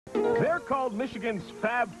They're called Michigan's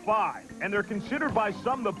Fab Five, and they're considered by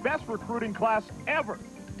some the best recruiting class ever.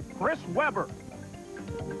 Chris Webber,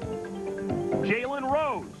 Jalen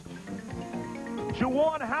Rose,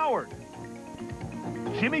 Juwan Howard,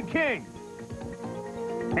 Jimmy King,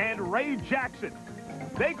 and Ray Jackson.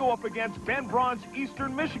 They go up against Ben Braun's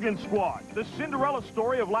Eastern Michigan squad, the Cinderella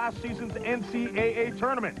story of last season's NCAA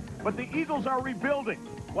tournament. But the Eagles are rebuilding,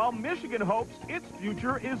 while Michigan hopes its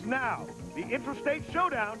future is now. The Interstate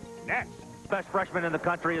Showdown, next. Best freshman in the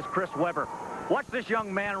country is Chris Webber. Watch this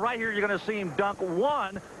young man right here. You're going to see him dunk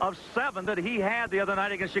 1 of 7 that he had the other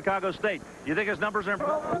night against Chicago State. You think his numbers are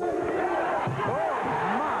improved? Oh,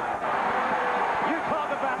 my. You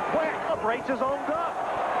talk about quick. Celebrates his own dunk.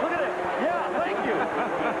 Look at it. Yeah, thank you.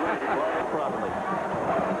 Probably.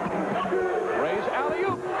 Ray's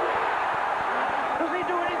alley-oop. Does he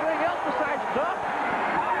do anything else besides dunk?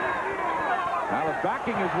 Now is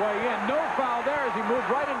backing his way in. No foul there as he moved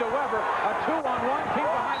right into Webber. A 2-on-1. King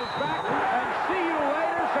behind his back. And see you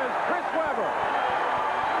later, says Chris Webber.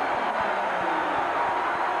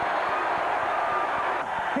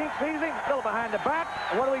 King sees him, still behind the back.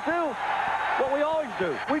 And what do? What we always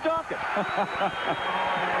do. We dunk it.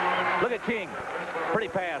 Look at King. Pretty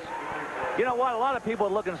pass. You know what? A lot of people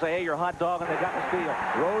would look and say, hey, you're a hot dog, and they got the steal.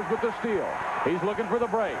 Rose with the steal. He's looking for the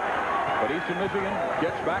break. But Eastern Michigan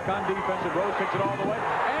gets back on defense, and Rose takes it all the way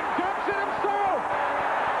and dunks it himself.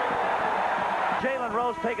 Jalen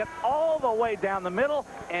Rose take it all the way down the middle,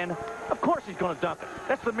 and of course he's going to dunk it.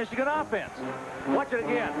 That's the Michigan offense. Watch it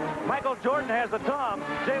again. Michael Jordan has the tongue.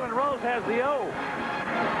 Jalen Rose has the O.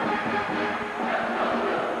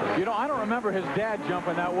 You know, I don't remember his dad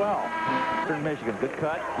jumping that well. Eastern Michigan, good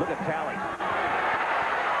cut. Look at Talley.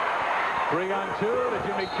 3-on-2 to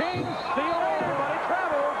Jimmy King. See you later, buddy.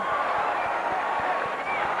 Traveled.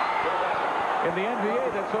 In the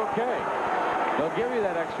NBA, that's okay. They'll give you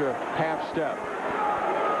that extra half step.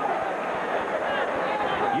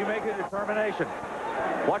 You make a determination.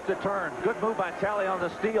 Watch the turn. Good move by Talley on the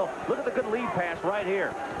steal. Look at the good lead pass right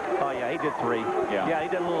here. Oh, yeah, he did 3. Yeah, he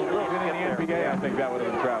did a little Even in the NBA, I think that would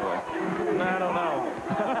have been traveling. I don't know.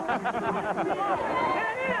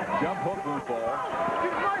 Jump hook move ball.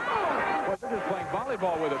 Well, they're just playing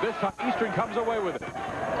volleyball with it. This time, Eastern comes away with it.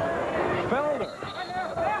 Felder.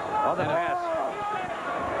 On the pass.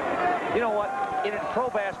 You know what? In pro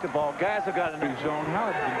basketball, guys have got a new zone. How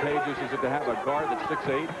advantageous is it to have a guard that's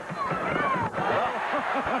 6'8"?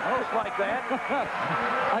 Most like that.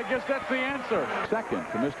 I guess that's the answer. Second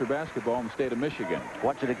to Mr. Basketball in the state of Michigan.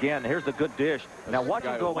 Watch it again. Here's the good dish. Now watch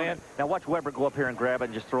him go in. Now watch Webber go up here and grab it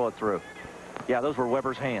and just throw it through. Yeah, those were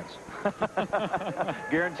Webber's hands.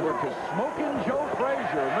 Guaranteed. Smoking Joe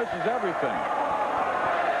Frazier misses everything.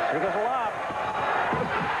 Here goes a lob.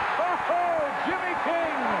 Oh, Jimmy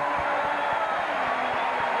King.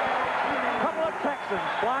 Couple of Texans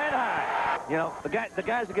flying high. You know, the guys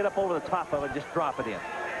that get up over the top of it just drop it in.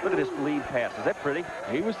 Look at this lead pass. Is that pretty?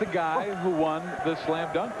 He was the guy who won the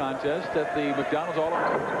slam dunk contest at the McDonald's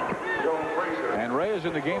All-American. And Ray is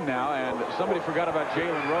in the game now, and somebody forgot about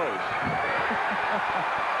Jalen Rose.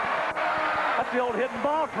 That's the old hidden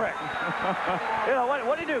ball trick. You know,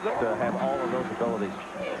 what do you do? To have all of those abilities.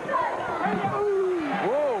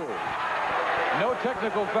 Whoa. No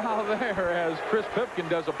technical foul there as Chris Pipkin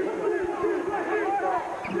does a...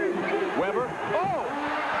 Webber. Oh!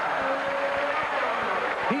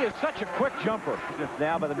 He is such a quick jumper.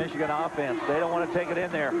 Now by the Michigan offense. They don't want to take it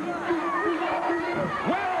in there. Whoa,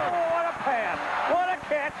 what a pass. What a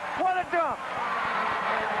catch. What a dunk.